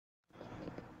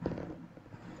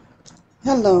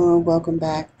Hello and welcome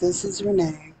back. This is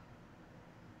Renee.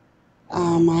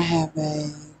 I have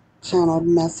a channeled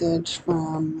message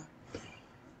from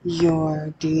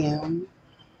your DM,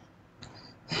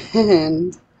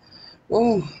 and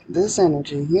oh, this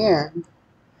energy here.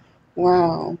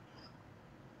 Wow.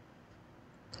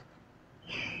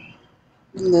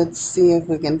 Let's see if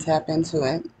we can tap into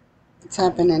it.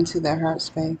 Tapping into their heart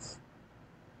space.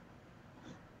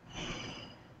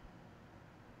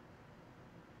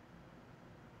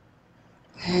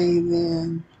 Hey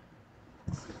there.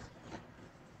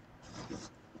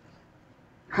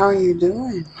 How are you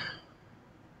doing?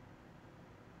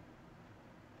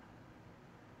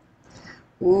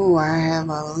 Ooh, I have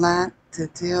a lot to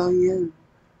tell you.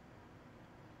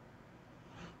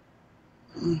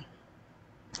 Mm,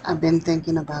 I've been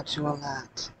thinking about you a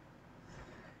lot.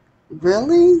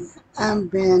 Really? I've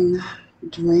been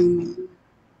dreaming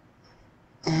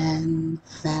and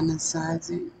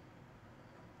fantasizing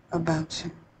about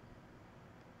you,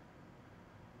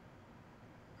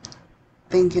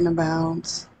 thinking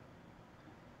about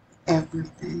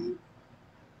everything.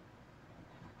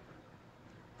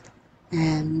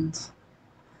 And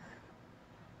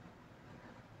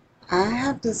I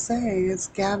have to say, it's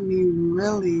got me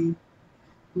really,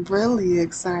 really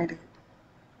excited.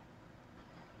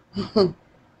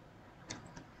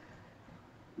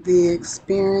 The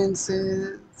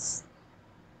experiences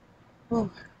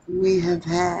we have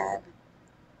had,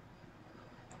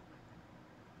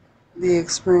 the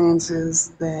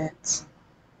experiences that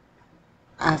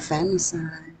I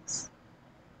fantasize.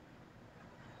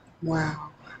 Wow.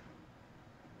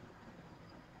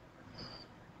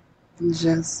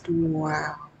 Just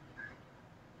wow.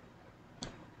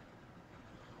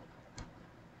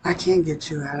 I can't get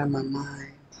you out of my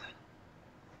mind.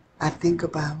 I think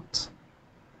about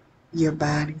your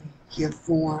body, your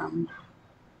form,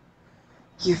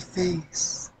 your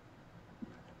face.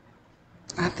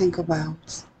 I think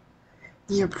about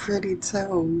your pretty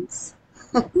toes.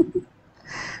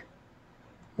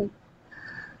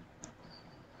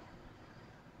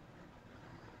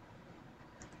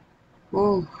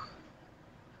 Oh,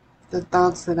 the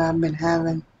thoughts that I've been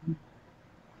having.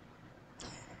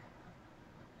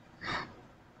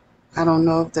 I don't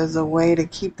know if there's a way to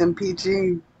keep them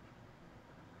PG,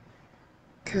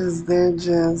 because they're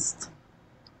just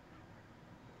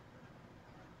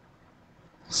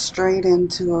straight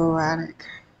into erotic.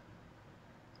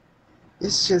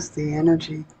 It's just the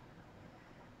energy.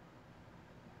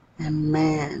 And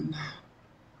man,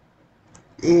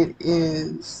 it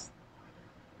is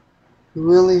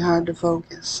really hard to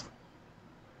focus.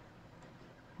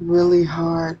 Really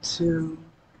hard to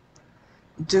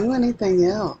do anything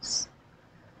else.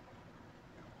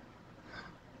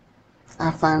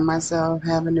 I find myself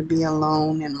having to be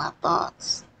alone in my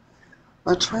thoughts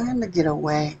or trying to get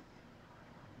away,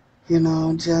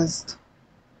 just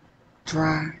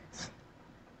drive.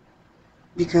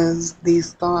 Because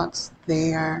these thoughts,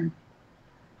 they're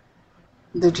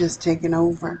just taking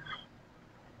over.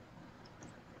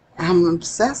 I'm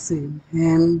obsessing,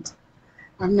 and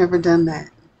I've never done that.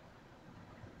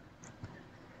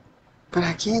 But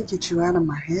I can't get you out of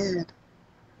my head.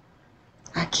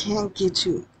 I can't get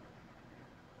you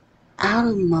out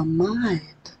of my mind.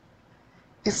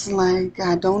 It's like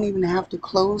I don't even have to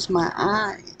close my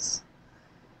eyes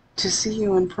to see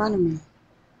you in front of me.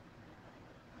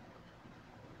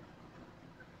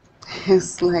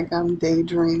 It's like I'm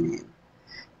daydreaming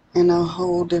in a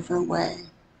whole different way.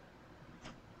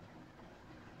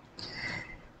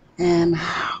 And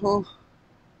oh,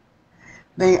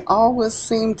 they always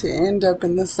seem to end up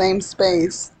in the same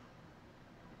space.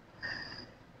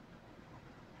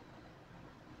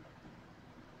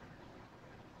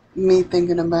 Me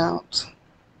thinking about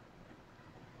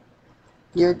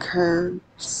your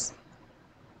curves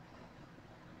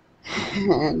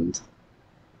and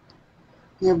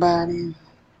your body,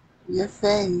 your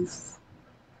face,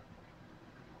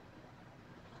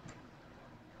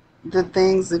 the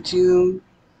things that you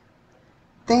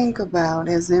think about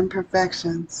as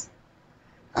imperfections,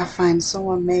 I find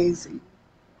so amazing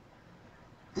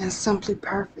and simply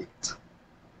perfect.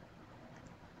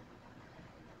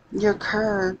 Your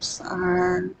curves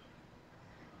are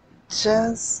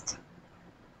just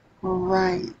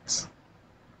right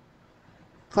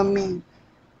for me.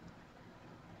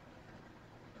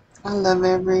 I love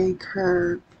every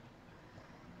curve,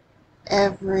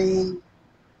 every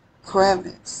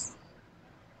crevice,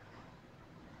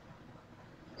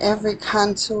 every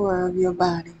contour of your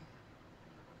body.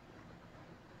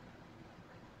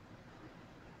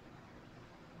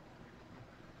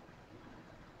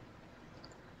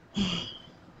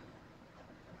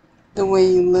 The way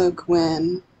you look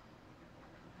when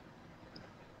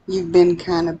you've been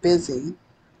kind of busy.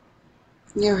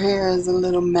 Your hair is a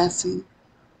little messy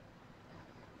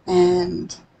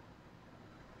and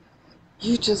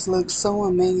you just look so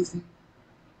amazing,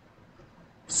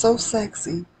 so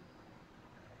sexy.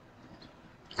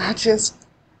 I just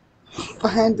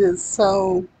find it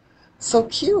so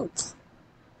cute.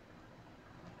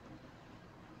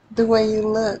 The way you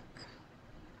look,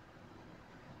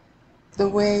 the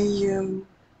way you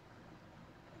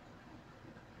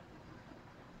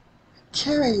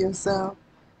carry yourself,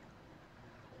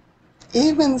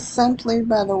 even simply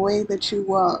by the way that you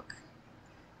walk,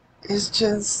 is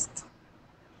just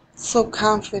so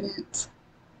confident,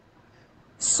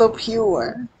 so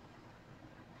pure.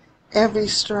 Every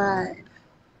stride,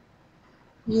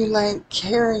 you like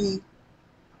carry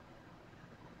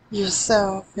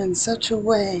yourself in such a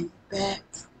way that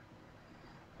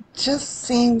just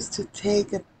seems to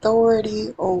take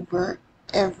authority over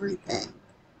everything.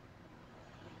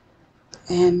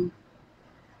 And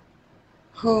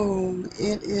oh,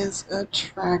 it is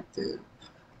attractive.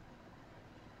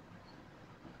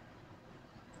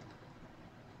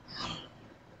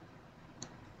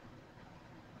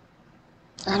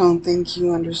 I don't think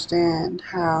you understand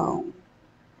how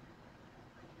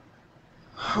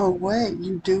or what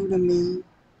you do to me.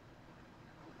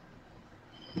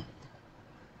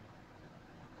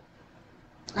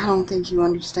 I don't think you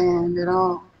understand at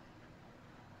all.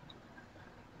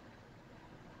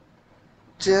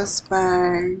 Just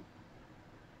by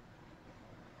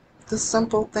the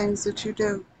simple things that you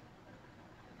do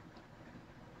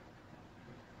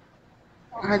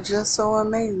are just so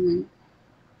amazing.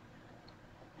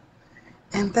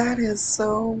 And that is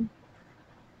so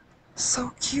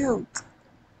cute.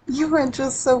 You are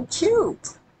just so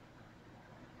cute.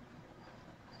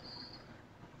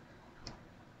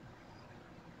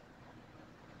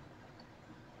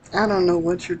 I don't know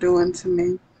what you're doing to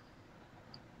me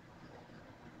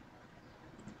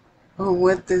or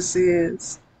what this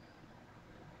is.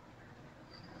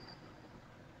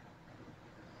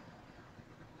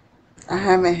 I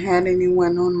haven't had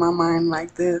anyone on my mind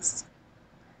like this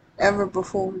ever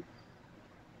before.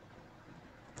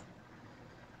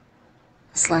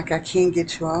 It's like I can't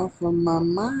get you off of my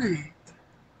mind.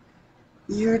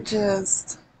 You're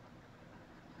just,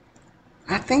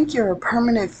 I think you're a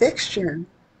permanent fixture.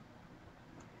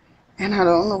 And I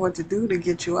don't know what to do to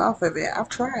get you off of it. I've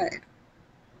tried.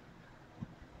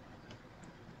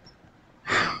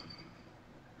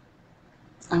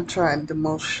 I've tried the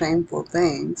most shameful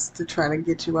things to try to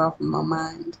get you off of my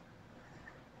mind.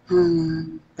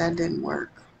 That didn't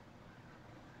work.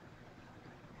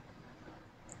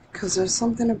 Because there's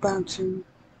something about you.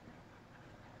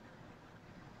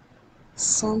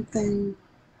 Something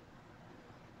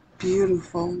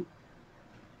beautiful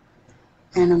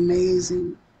and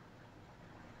amazing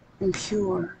and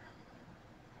pure.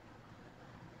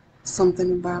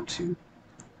 Something about you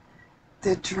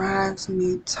that drives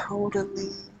me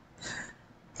totally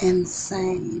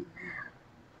insane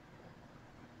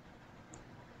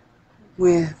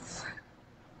with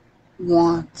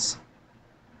want.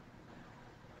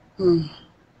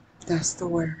 That's the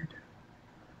word.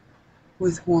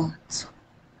 With want.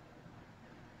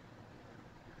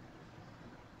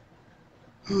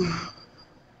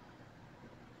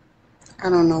 I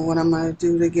don't know what I'm going to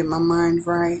do to get my mind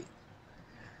right.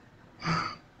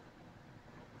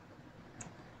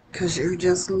 Because you're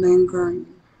just lingering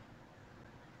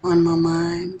on my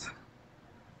mind.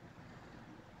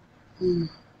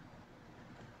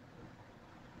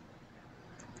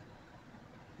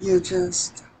 You're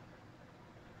just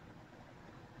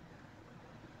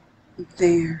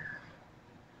there.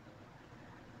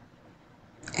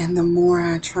 And the more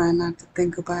I try not to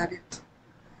think about it,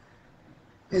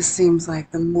 it seems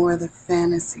like the more the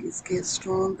fantasies get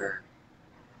stronger.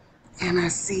 And I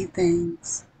see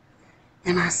things.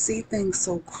 And I see things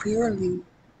so clearly,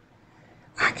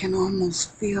 I can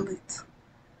almost feel it.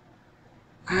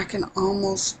 I can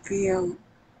almost feel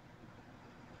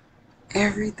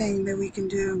everything that we can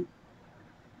do.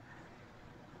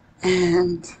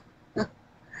 And,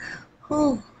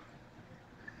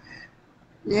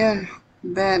 yeah,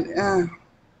 that,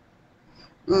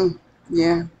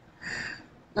 yeah,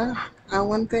 I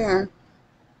went there.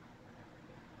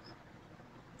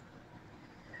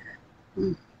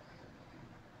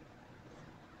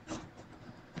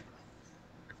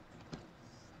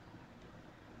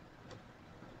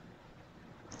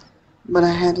 But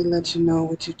I had to let you know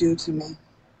what you do to me.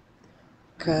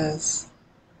 Because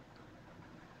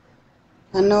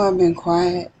I know I've been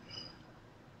quiet,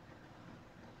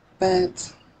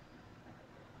 but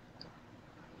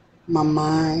My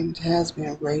mind has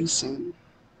been racing.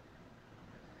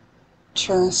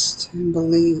 Trust and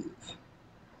believe.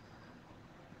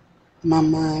 My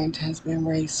mind has been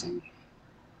racing.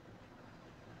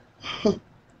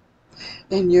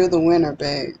 And you're the winner,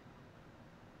 babe.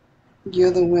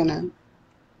 You're the winner.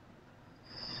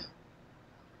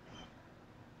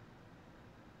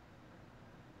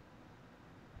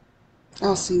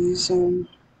 I'll see you soon.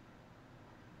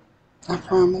 I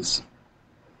promise.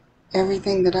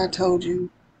 Everything that I told you,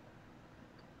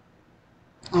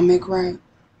 I'll make right.